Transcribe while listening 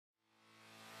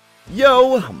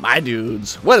Yo, my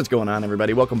dudes, what is going on,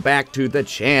 everybody? Welcome back to the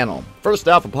channel. First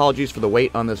off, apologies for the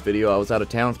wait on this video. I was out of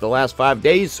town for the last 5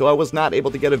 days, so I was not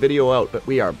able to get a video out, but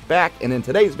we are back, and in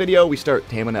today's video, we start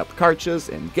taming up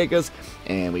Karchas and Gigas,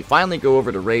 and we finally go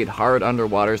over to raid hard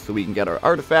underwater so we can get our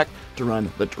artifact to run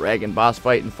the dragon boss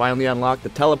fight and finally unlock the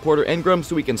teleporter engram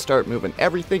so we can start moving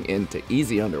everything into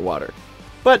easy underwater.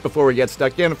 But before we get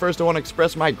stuck in, first I want to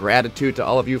express my gratitude to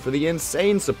all of you for the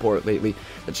insane support lately.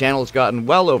 The channel has gotten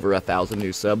well over 1,000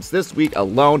 new subs this week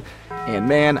alone, and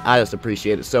man, I just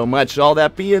appreciate it so much. All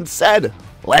that being said,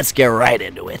 let's get right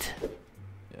into it.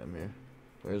 Yeah, I'm here.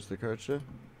 Where's the Karcha?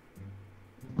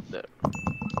 There.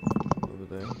 Over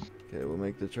there. Okay, we'll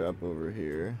make the trap over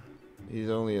here.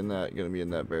 He's only gonna be in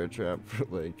that bear trap for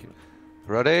like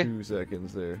Ready? 2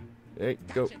 seconds there. Hey,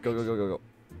 go, go, go, go, go, go.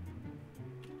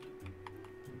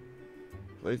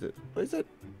 Place it. Place it.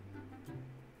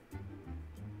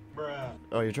 Bruh.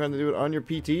 Oh, you're trying to do it on your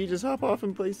PT? Just hop off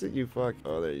and place it, you fuck.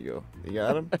 Oh, there you go. You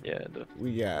got him? Yeah, I do.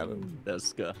 We got him. That's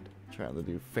scuffed. Trying to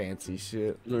do fancy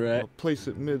shit. Right. I'll place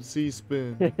it mid-sea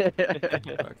spin.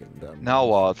 Fucking dumb. Now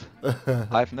what?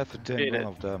 I've never done one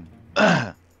of them.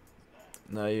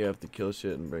 Now you have to kill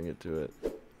shit and bring it to it.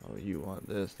 Oh, you want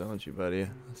this, don't you, buddy? I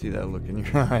see that look in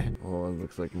your eye. Oh, it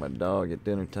looks like my dog at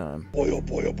dinner time. Boy, oh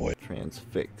boy, oh boy.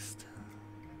 Transfixed.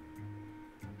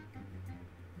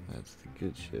 That's the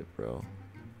good shit, bro.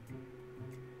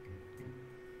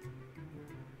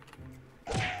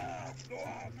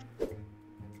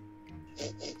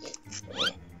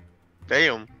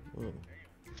 Damn. Whoa. What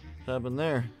happened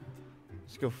there?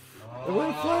 Let's go. It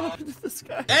went flying up into the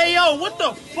sky. Hey, yo, what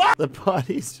the fuck? The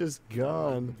body's just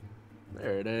gone.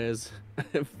 There it is.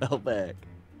 It fell back.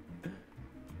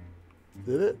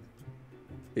 Did it?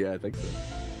 Yeah, I think so.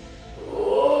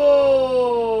 Oh!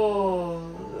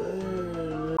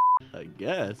 I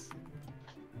guess.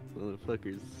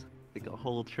 Motherfucker's like a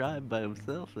whole tribe by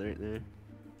himself right there.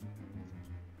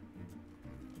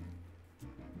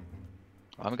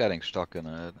 I'm getting stuck in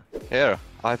it. Here,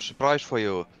 I have a surprise for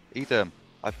you. Eat him.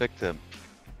 I picked him.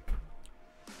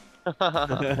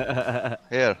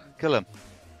 Here, kill him.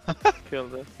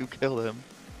 Killed him. You killed him.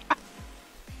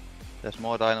 There's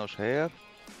more dinos here.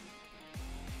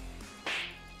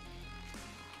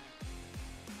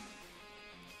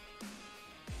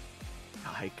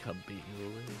 I can be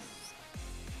yours.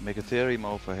 Megatherium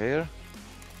over here.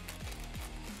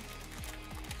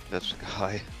 That's the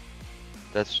guy.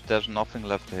 There's nothing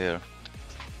left here.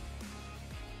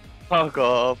 Fuck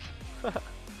off.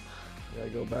 Yeah,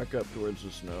 go back up towards the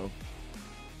snow.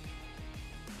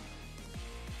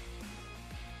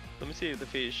 Let me see if the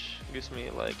fish gives me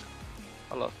like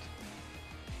a lot.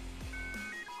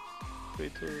 3,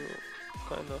 2,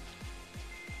 kind of.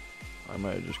 I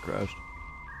might have just crashed.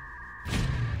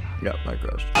 Yep, I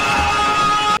crashed.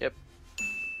 Yep.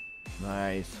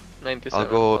 Nice. 97. I'll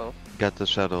go well. get the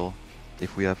saddle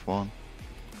if we have one.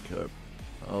 Okay.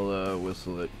 I'll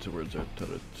whistle it towards our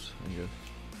turrets, I guess.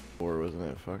 Or wasn't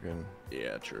it fucking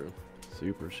Yeah, true.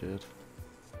 super shit?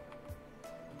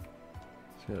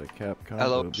 It's got a cap combo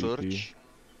Hello, BP. search.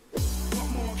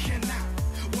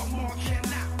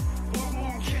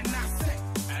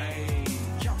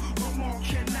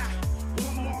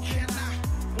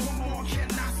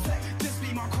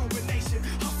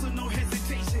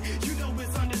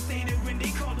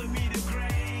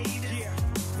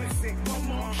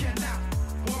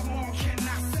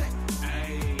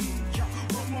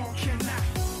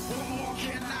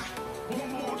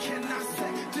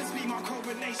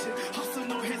 Hustle,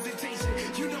 no hesitation.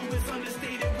 You know it's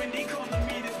understated when they calling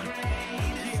me this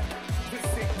great.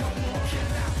 Listen,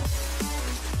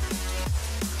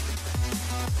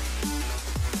 one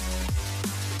more can I.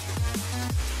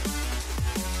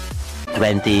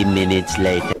 20 minutes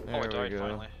later. There Oh, I we died go.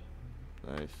 finally.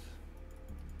 Nice.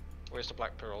 Where's the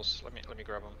black pearls? Let me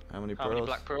grab them. How many How pearls? many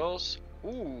black pearls? Ooh,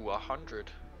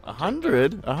 100.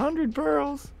 100? 100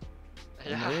 pearls?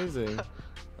 Yeah. Amazing.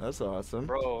 That's awesome.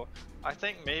 Bro, I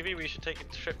think maybe we should take a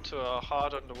trip to a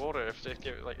hard underwater if they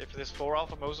give if there's 4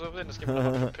 alpha modes over there, just give them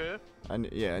 100 per. I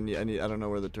don't know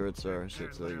where the turrets are.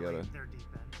 Shit, so you gotta. They're deep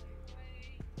in.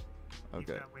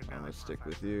 Okay, got way I'm gonna back stick far.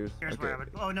 with you. Here's Okay. where I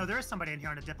would. Oh no, there is somebody in here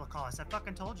on a Diplocaulus. I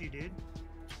fucking told you, dude.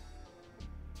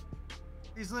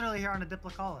 He's literally here on a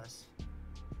Diplocaulus.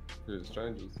 Who,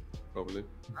 strangers? Probably.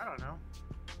 I don't know.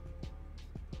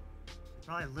 He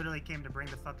probably literally came to bring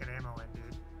the fucking ammo in,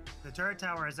 dude. The turret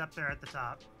tower is up there at the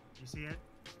top. You see it?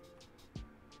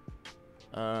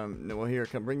 No, well here,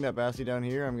 come bring that Bassie down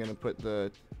here. I'm gonna put the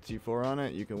T4 on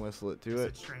it, you can whistle it to it.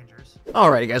 It's strangers.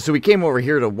 Alrighty guys, so we came over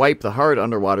here to wipe the hard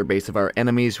underwater base of our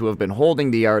enemies who have been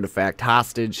holding the artifact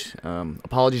hostage.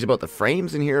 Apologies about the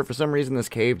frames in here. For some reason this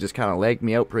cave just kind of lagged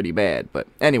me out pretty bad. But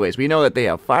anyways, we know that they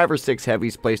have 5 or 6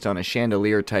 heavies placed on a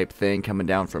chandelier type thing coming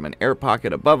down from an air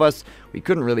pocket above us. We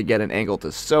couldn't really get an angle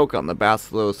to soak on the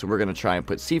Basilow, so we're going to try and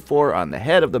put C4 on the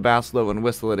head of the Basilow and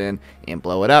whistle it in and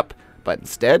blow it up. But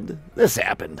instead, this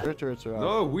happened. No,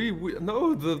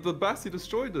 no, the Bassi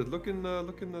destroyed it. Look in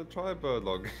the tribe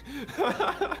log.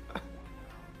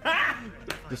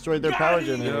 Destroyed their power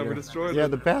generator. Yeah, we destroyed Yeah, it.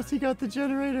 the Bassi got the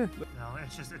generator. No,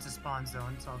 it's a spawn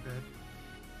zone. It's all good.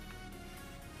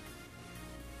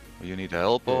 You need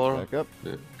help or? Back up.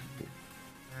 Yeah,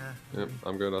 Yeah. yeah,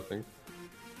 I'm good, I think.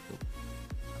 Okay,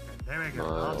 there we go.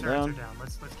 All turrets are down.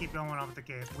 Let's keep going on with the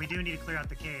cave. We do need to clear out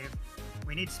the cave.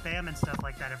 We need spam and stuff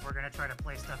like that if we're gonna try to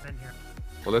play stuff in here.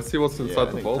 Well, let's see what's Yeah, inside I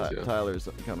the think vault here. Tyler's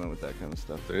coming with that kind of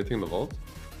stuff. Is there anything in the vault? So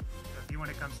if you want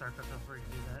to come, Sarka, feel free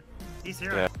to do that. He's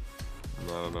here. Yeah.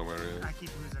 No, I don't know where he is. I keep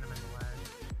losing him in the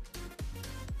lag.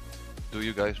 Do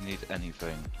you guys need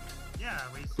anything? Yeah,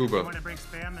 we Scuba. want to bring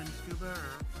spam and scuba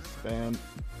or Spam.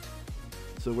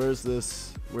 So where's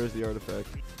this? Where's the artifact?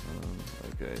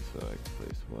 Okay, so I can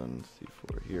place 1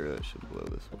 C4 here. That should blow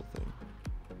this whole thing.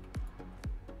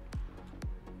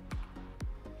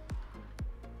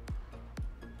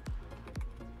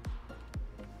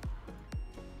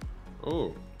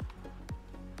 Oh.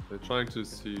 They're trying to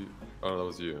see... Oh, that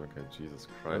was you. Okay, Jesus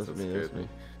Christ, That that was scared me. me.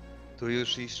 Do you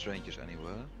see strangers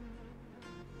anywhere?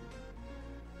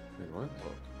 Wait, what?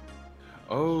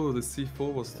 Oh, the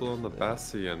C4 was still on the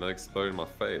Bassi and that exploded in my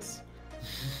face.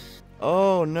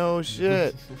 Oh no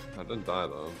shit! I didn't die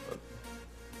though, but...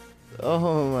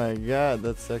 Oh my god,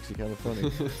 that's actually kind of funny.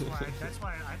 that's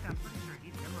why I'm pretty sure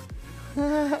he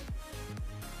did look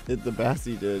It the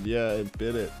Bassi did, yeah, it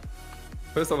bit it.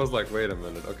 First I was like, wait a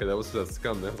minute, okay, that was just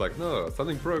scum. They was like, no,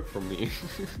 something broke from me.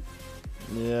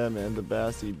 Yeah, man, the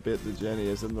Bassi bit the Jenny.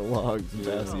 It's in the logs. The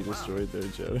Yeah. Bassi destroyed their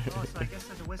generator. Oh, so I guess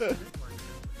the whistle did work.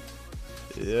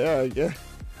 Yeah, I guess.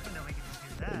 I didn't know we could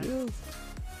just do that. Yes.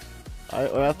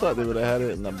 I thought they would have had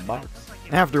it in the box.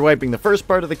 After wiping the first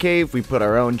part of the cave, we put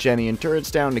our own Jenny and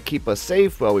turrets down to keep us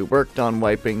safe while we worked on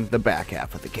wiping the back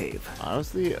half of the cave.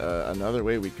 Honestly, another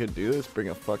way we could do this, bring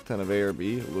a fuck ton of A or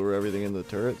B, lure everything into the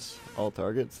turrets, all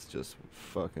targets, just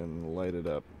fucking light it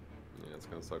up. Yeah, it's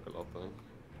gonna suck a lot though.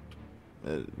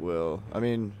 It will. I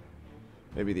mean,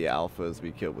 maybe the alphas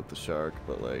we killed with the shark,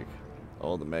 but like,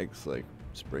 all the megs, like,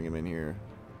 just bring them in here.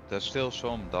 There's still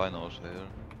some dinos here.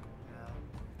 Yeah.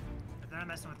 If they're not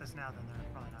messing with us now, then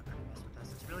they're probably not going to mess with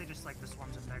us. It's really just like the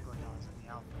swarms of megalodons and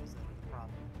the alphas that are the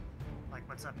problem. Like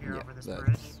what's up here over this that's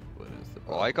bridge. what is the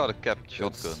Oh, I got a capped It's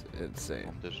shotgun insane.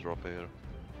 on this drop here.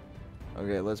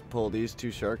 Okay, let's pull these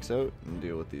 2 sharks out and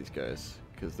deal with these guys,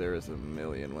 because there is a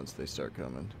million once they start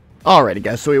coming. Alrighty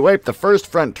guys, so we wiped the first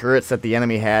front turrets that the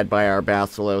enemy had by our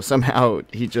Basilow. Somehow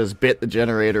he just bit the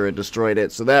generator and destroyed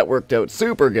it, so that worked out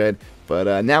super good.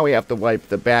 But now we have to wipe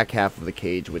the back half of the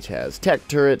cage, which has TEK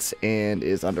turrets and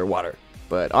is underwater.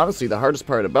 But honestly, the hardest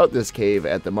part about this cave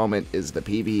at the moment is the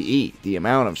PvE. The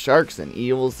amount of sharks and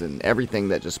eels and everything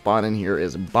that just spawn in here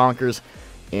is bonkers.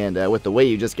 And with the way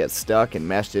you just get stuck and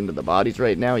meshed into the bodies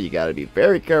right now, you gotta be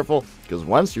very careful, because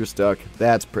once you're stuck,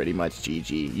 that's pretty much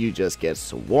GG. You just get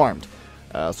swarmed.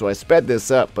 So I sped this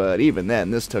up, but even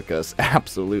then, this took us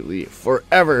absolutely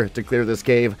forever to clear this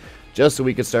cave, just so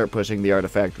we could start pushing the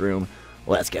artifact room.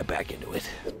 Let's get back into it.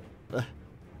 Maybe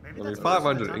I mean, that's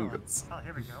 500 what ingots. Oh,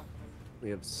 here we go. We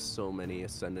have so many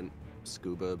Ascendant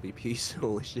Scuba BPs,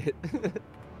 holy shit.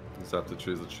 Just have to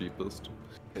choose the cheapest.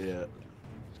 Yeah. There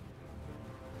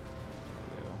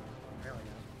we go.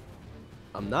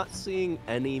 I'm not seeing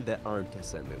any that aren't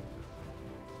Ascendant.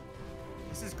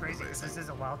 This is crazy because this is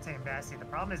a wild tame Bassi. The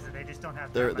problem is that they just don't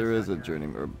have. There that much is a down here.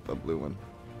 journey, or a blue one.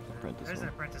 Apprentice There's an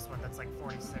one. apprentice one that's like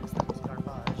 46. That was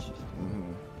garbage.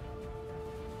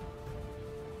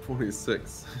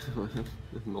 46.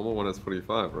 Normal one is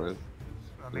 45, right?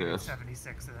 Well, maybe Yeah. it's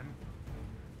 76 then.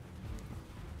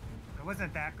 It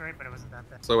wasn't that great, but it wasn't that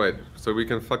bad. So wait, so we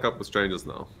can fuck up with strangers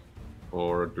now?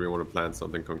 Or do we want to plan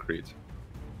something concrete?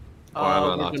 Or am I We're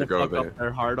allowed to gonna go fuck there? up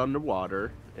their hard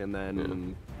underwater, and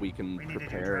then we can We need to do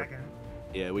prepare. dragon.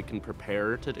 Yeah, we can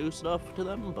prepare to do stuff to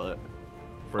them, but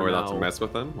for Are we now, allowed to mess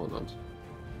with them or not?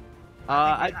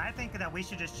 I think that we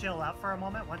should just chill out for a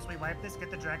moment. Once we wipe this, get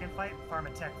the dragon fight, farm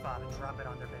a tech fob, and drop it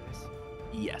on their base.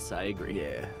 yes, I agree.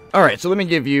 Yeah. Alright, so let me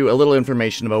give you a little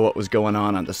information about what was going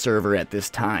on the server at this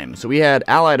time. So we had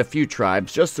allied a few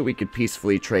tribes just so we could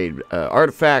peacefully trade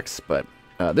artifacts, but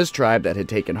This tribe that had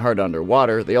taken Hard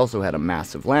underwater, they also had a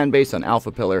massive land base on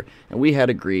Alpha Pillar, and we had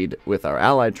agreed with our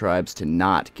allied tribes to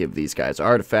not give these guys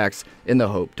artifacts in the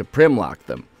hope to primlock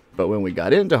them. But when we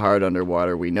got into Hard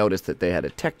underwater, we noticed that they had a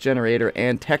tech generator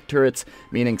and tech turrets,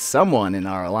 meaning someone in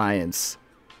our alliance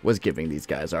was giving these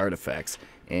guys artifacts.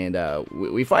 And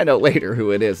we find out later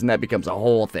who it is, and that becomes a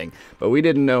whole thing. But we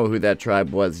didn't know who that tribe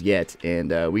was yet,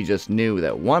 and we just knew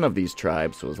that one of these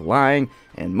tribes was lying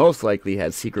and most likely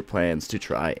had secret plans to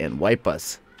try and wipe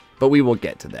us. But we will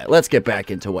get to that. Let's get back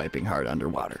into wiping Hard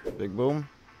underwater. Big boom.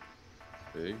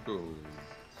 Big boom.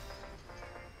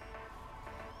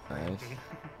 Nice.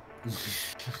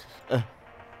 I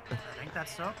think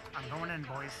that's so. I'm going in,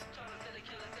 boys.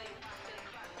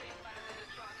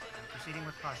 Proceeding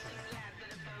with caution.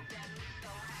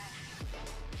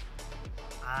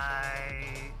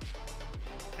 I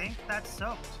think that's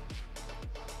soaked.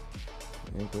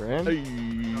 I think we're in.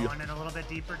 Going in a little bit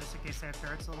deeper just in case they have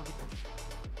turrets a little deeper.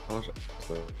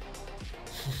 So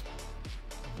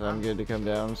I'm good to come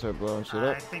down and start blowing shit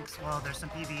up. I think so. Well, there's some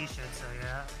PvE shit, so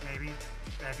yeah, maybe.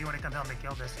 If you want to come help me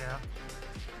kill this, yeah.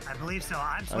 I believe so.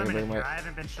 I'm swimming in here. I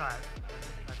haven't been shot.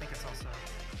 I think it's also.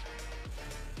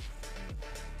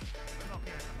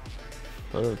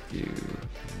 Fuck you.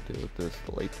 Deal with this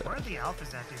later. Where are the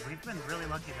alphas at, dude? We've been really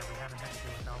lucky that we haven't had to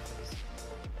deal with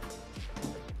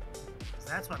alphas.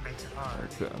 That's what makes it hard.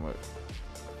 Okay, I'm gonna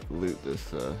loot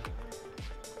this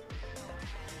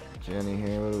Jenny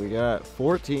here. What do we got?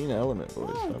 14 element, boys.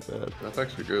 Ooh. Not bad. That's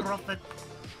actually good. I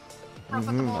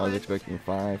was expecting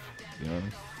 5, to be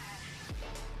honest.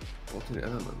 14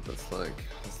 element. That's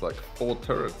like 4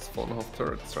 turrets, 4.5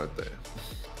 turrets right there.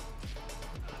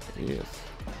 Yes.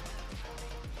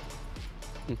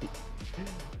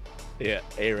 Yeah,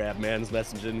 Arab man's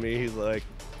messaging me. He's like,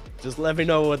 just let me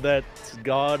know when that's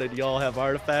gone and y'all have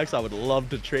artifacts. I would love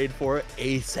to trade for it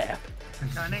ASAP.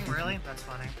 Cunning, really? That's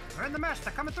funny. We're in the mesh.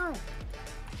 They're coming through.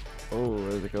 Oh,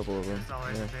 there's a couple of them. There's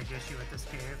always a big issue with this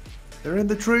cave. They're in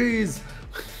the trees.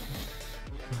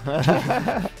 They're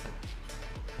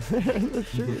in the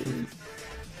trees.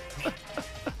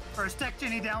 First tech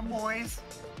Jenny down, boys.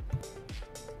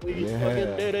 We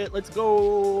fucking did it. Let's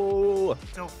go.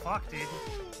 So fucked, dude.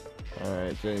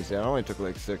 Alright, Jenny's down. I only took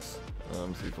like 6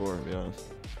 C4, to be honest.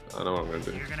 I know what I'm gonna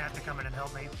do. You're gonna have to come in and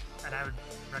help me, and I would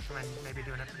recommend maybe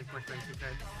doing it pretty quickly if you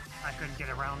could. I couldn't get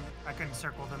around. I couldn't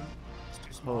circle them. It's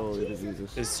too small. Holy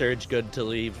Jesus. Is Surge good to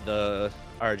leave the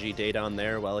RG data on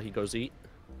there while he goes eat?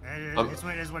 It's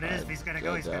what it is. What it is. If he's gotta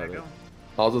go, he's gotta go.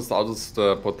 I'll just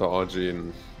put the RG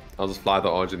in. I'll just fly the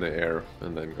RG in the air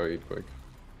and then go eat quick.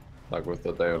 Like with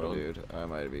the Deodon. Oh, dude, I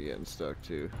might be getting stuck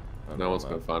too. No one's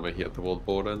gonna find me here at the world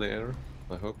border in the air,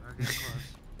 I hope. We're getting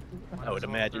close. I would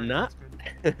imagine not.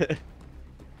 Okay.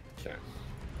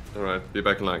 Alright, be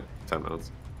back in like 10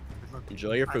 minutes.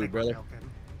 Enjoy your food, brother.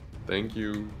 Thank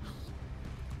you.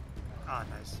 Oh,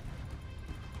 nice.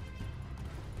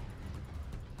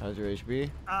 How's your HP?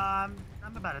 I'm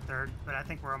about a third, but I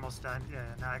think we're almost done. Yeah,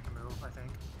 now I can move, I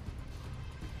think.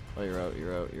 Oh, you're out,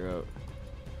 you're out, you're out.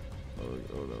 Oh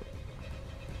no.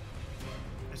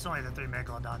 It's only the 3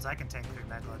 megalodons. I can tank 3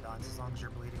 megalodons as long as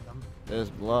you're bleeding them. There's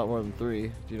a lot more than 3.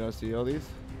 Do you not see all these?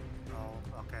 Oh,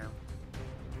 okay.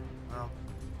 Well,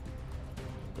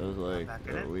 There's like back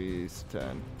in at it. least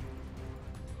 10.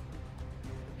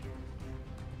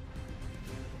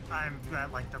 I'm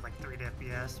at like 3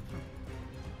 FPS.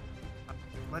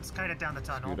 Let's kite it down the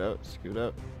tunnel. Scoot out, scoot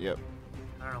out. Yep.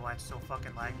 I don't know why it's so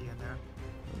fucking laggy in there.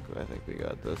 Okay, I think we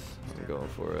got this. I'm going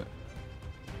for it.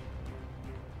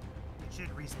 It should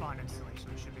respawn instantly, so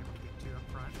we should be able to get 2 up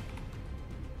front.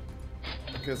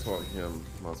 Guess what? Yeah,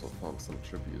 might as well farm some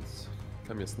tributes.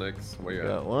 Come here, snakes. Where you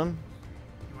Got at? one.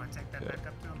 You want to take that Yeah. back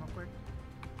up to him real quick?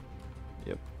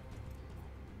 Yep.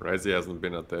 Razy hasn't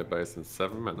been at their base in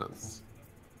 7 minutes.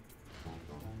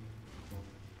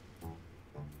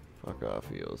 Fuck off,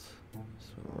 heels.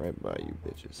 Swim right by you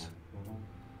bitches.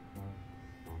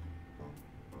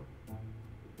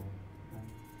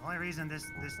 The only reason this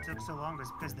took so long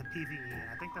was because the PvE, and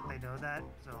I think that they know that,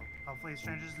 so hopefully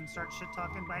strangers didn't start shit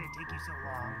talking. Why did it take you so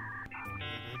long?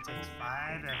 It takes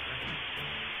 5 effort.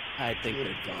 I think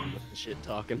they're done with the shit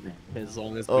talking as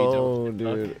long as we Oh, don't.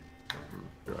 dude.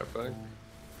 Be right back.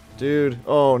 Dude.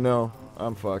 Oh, no.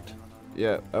 I'm fucked.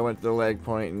 Yeah, I went to the lag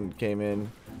point and came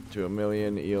in to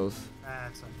 1,000,000 eels.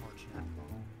 That's unfortunate.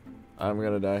 I'm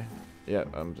gonna die. Yeah,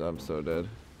 I'm so dead.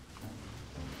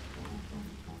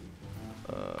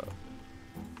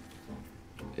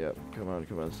 Yep, come on,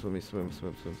 swim, swim,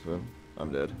 swim, swim, swim.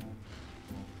 I'm dead.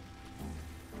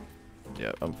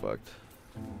 Yep, I'm fucked.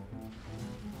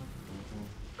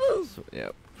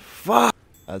 Yep. Fuck!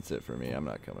 That's it for me. I'm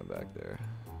not coming back there.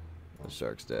 The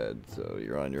shark's dead, so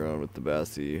you're on your own with the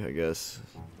Bassie, I guess.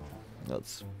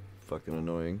 That's fucking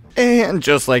annoying. And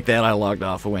just like that, I logged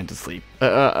off and went to sleep.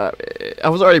 I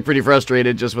was already pretty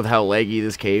frustrated just with how laggy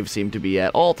this cave seemed to be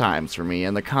at all times for me,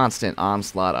 and the constant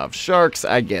onslaught of sharks,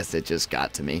 I guess it just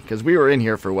got to me. Because we were in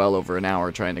here for well over an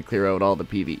hour trying to clear out all the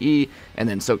PvE, and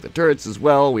then soak the turrets as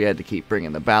well. We had to keep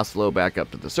bringing the Bassalo back up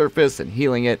to the surface and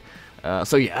healing it.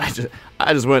 So yeah,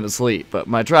 I just went to sleep, but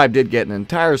my tribe did get an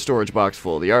entire storage box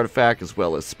full of the artifact, as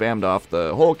well as spammed off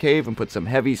the whole cave and put some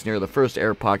heavies near the first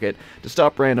air pocket to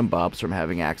stop random mobs from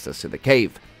having access to the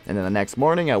cave. And then the next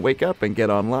morning I wake up and get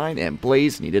online, and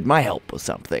Blaze needed my help with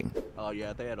something. Oh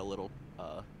yeah, they had a little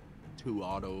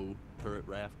 2-auto turret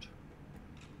raft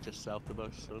just south of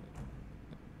us. So.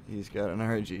 He's got an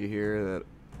RG here that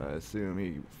I assume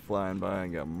he flying by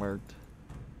and got murked.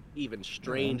 Even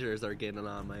strangers are getting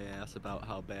on my ass about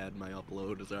how bad my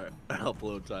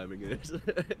upload timing is.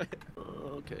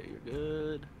 Okay, you're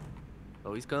good.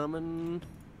 Oh, he's coming.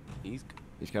 He's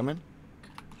coming?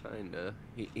 Kinda.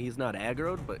 He's not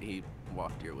aggroed, but he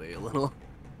walked your way a little.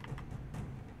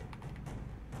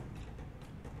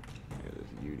 Yeah, there's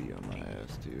Yudi on my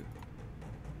ass too.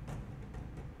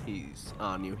 He's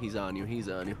on you. He's on you. He's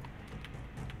on you.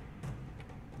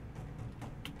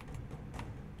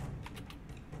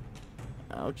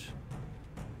 Ouch.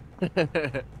 Damn,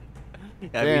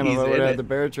 Damn, if I would have had the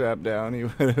bear trap down, he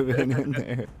would have been in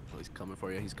there. Oh, he's coming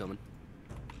for you. He's coming.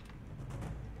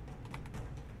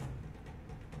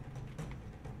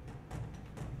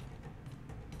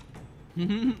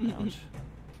 Ouch.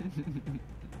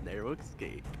 Narrow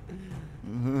escape.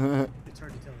 It's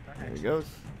hard to tell if There he goes.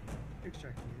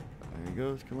 extracting it. There he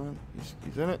goes. Come on.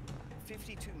 He's in it.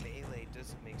 52 melee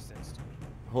doesn't make sense to me.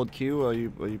 Hold Q while you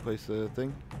place the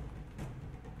thing.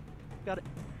 Got it.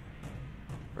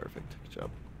 Perfect. Good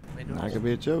job. I Not don't gonna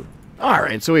be a joke.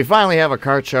 Alright, so we finally have a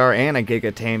Karchar and a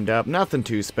Giga tamed up. Nothing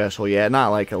too special yet, not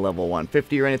like a level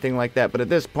 150 or anything like that, but at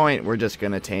this point we're just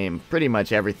gonna tame pretty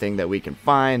much everything that we can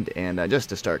find, and just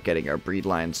to start getting our breed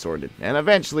line sorted. And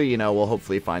eventually, you know, we'll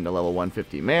hopefully find a level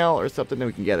 150 male or something that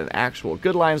we can get an actual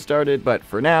good line started, but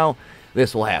for now,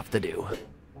 this will have to do.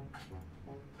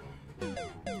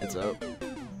 It's up.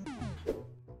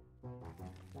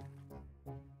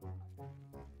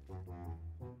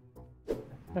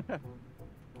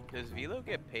 Does Velo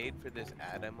get paid for this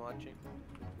ad I'm watching?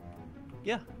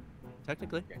 Yeah,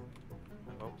 technically. Okay.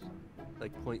 I hope so.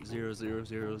 Like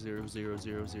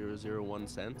 0.000000001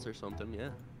 cents or something.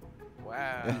 Yeah.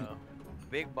 Wow.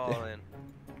 Big ballin'.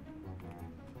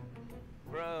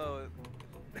 Bro,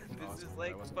 this is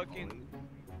like fucking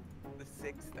the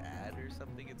 6th ad or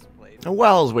something it's played.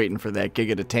 While I was waiting for that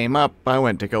Giga to tame up, I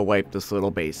went to go wipe this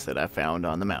little base that I found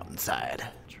on the mountainside.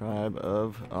 Tribe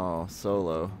of... oh,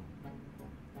 solo.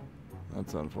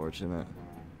 That's unfortunate.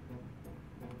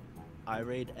 I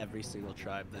raid every single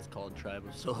tribe that's called Tribe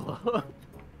of Solo.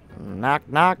 Knock,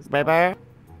 knock, baby.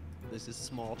 This is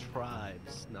small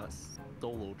tribes, not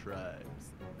solo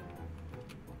tribes.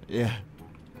 Yeah.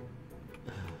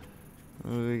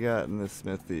 What do we got in this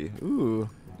smithy? Ooh,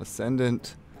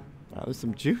 Ascendant. Wow, there's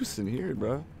some juice in here,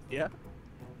 bro. Yeah.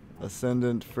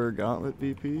 Ascendant for Gauntlet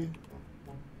BP.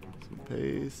 Some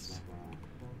paste.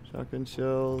 Shotgun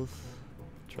shells.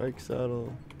 Trike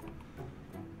saddle.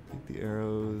 Take the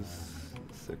arrows.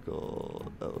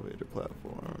 Sickle. Elevator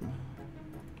platform.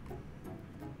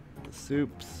 The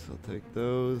soups. I'll take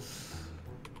those.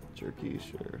 Jerky,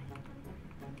 sure.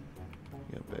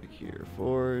 Got back here.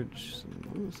 Forge.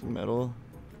 Some metal.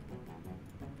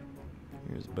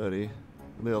 Here's buddy.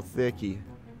 Lil Thicky.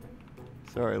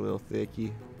 Sorry, Lil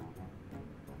Thicky.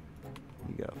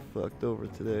 You got fucked over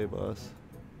today, boss.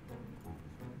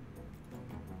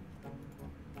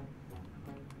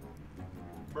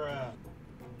 Bruh.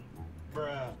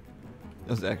 Bruh.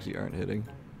 Those actually aren't hitting.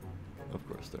 Of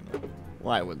course they're not.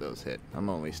 Why would those hit? I'm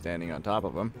only standing on top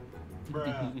of them.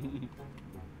 Bruh.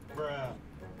 Bruh.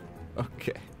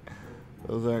 Okay.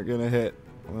 Those aren't gonna hit.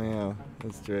 Wow.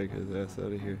 Let's drag his ass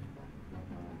out of here.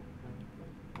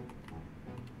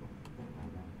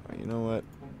 Alright, you know what?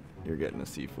 You're getting a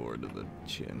C4 to the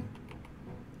chin.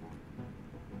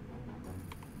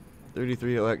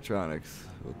 33 electronics.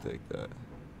 We'll take that.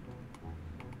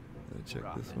 Check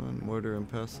this one. Mortar and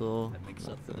pestle. That makes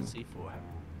up for the C4.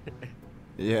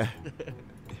 Yeah.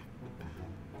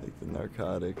 Take the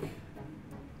narcotic.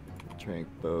 Trank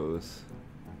bows.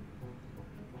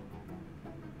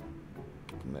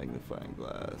 Magnifying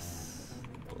glass.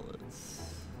 Bullets.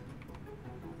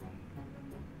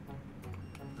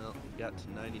 Well, we got to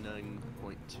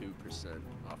 99.2%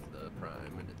 off the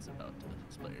prime, and it's about to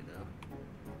expire now.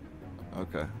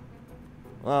 Okay.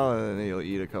 Well, then he'll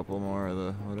eat a couple more of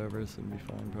the whatever, so it'll be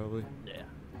fine probably. Yeah.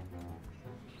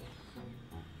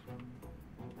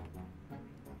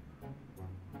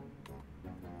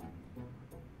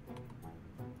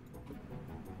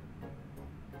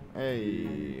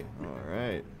 Hey,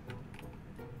 alright.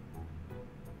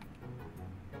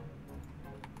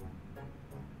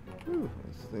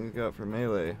 This thing's got for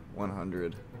melee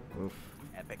 100. Oof.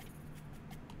 Epic.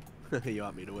 You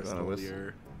want me to Wanna whistle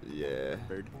your Yeah.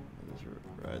 bird? I'll just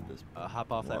ride this.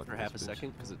 Hop off that walk for half a this bitch.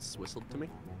 second because it's whistled to me.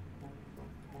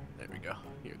 There we go.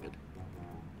 You're good.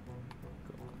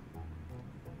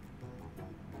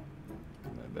 Do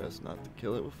my best not to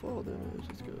kill it with fall damage.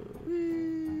 Let's go.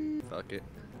 Whee! Fuck it.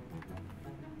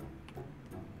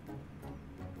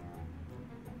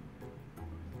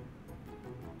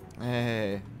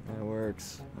 Hey, that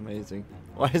works. Amazing.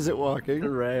 Why is it walking?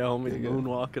 Hooray, homie's There you go.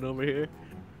 moonwalking over here.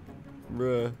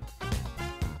 Bruh.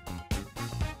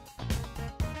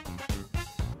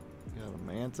 Got a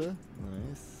manta.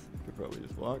 Nice. Could probably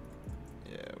just walk.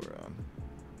 Yeah, we're on.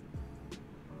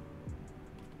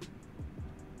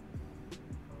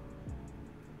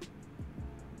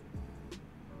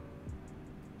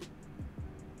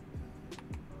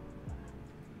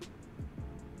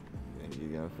 Think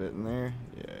he's gonna fit in there?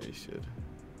 Yeah, he should.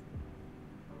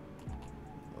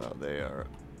 Wow, they are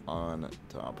on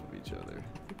top of each other.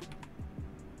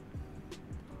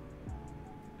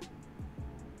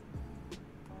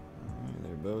 Alright,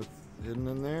 they're both hidden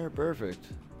in there. Perfect.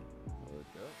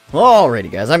 Alrighty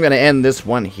guys, I'm going to end this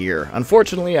one here.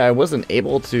 Unfortunately, I wasn't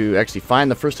able to actually find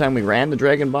the first time we ran the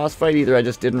dragon boss fight. Either I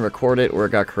just didn't record it, or it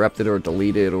got corrupted or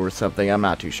deleted or something. I'm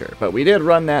not too sure. But we did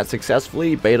run that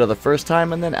successfully, beta the first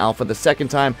time and then alpha the second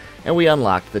time, and we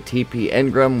unlocked the TP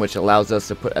engram, which allows us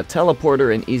to put a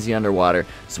teleporter in easy underwater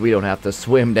so we don't have to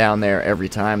swim down there every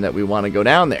time that we want to go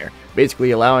down there.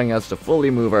 Basically allowing us to fully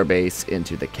move our base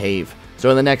into the cave. So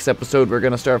in the next episode, we're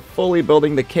going to start fully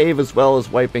building the cave as well as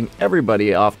wiping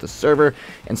everybody off the server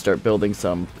and start building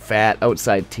some fat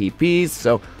outside TPs.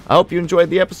 So I hope you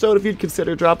enjoyed the episode. If you'd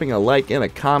consider dropping a like and a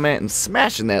comment and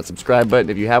smashing that subscribe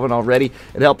button if you haven't already,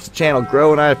 it helps the channel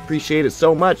grow and I appreciate it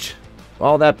so much.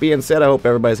 All that being said, I hope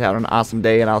everybody's having an awesome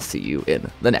day and I'll see you in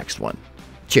the next one.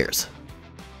 Cheers.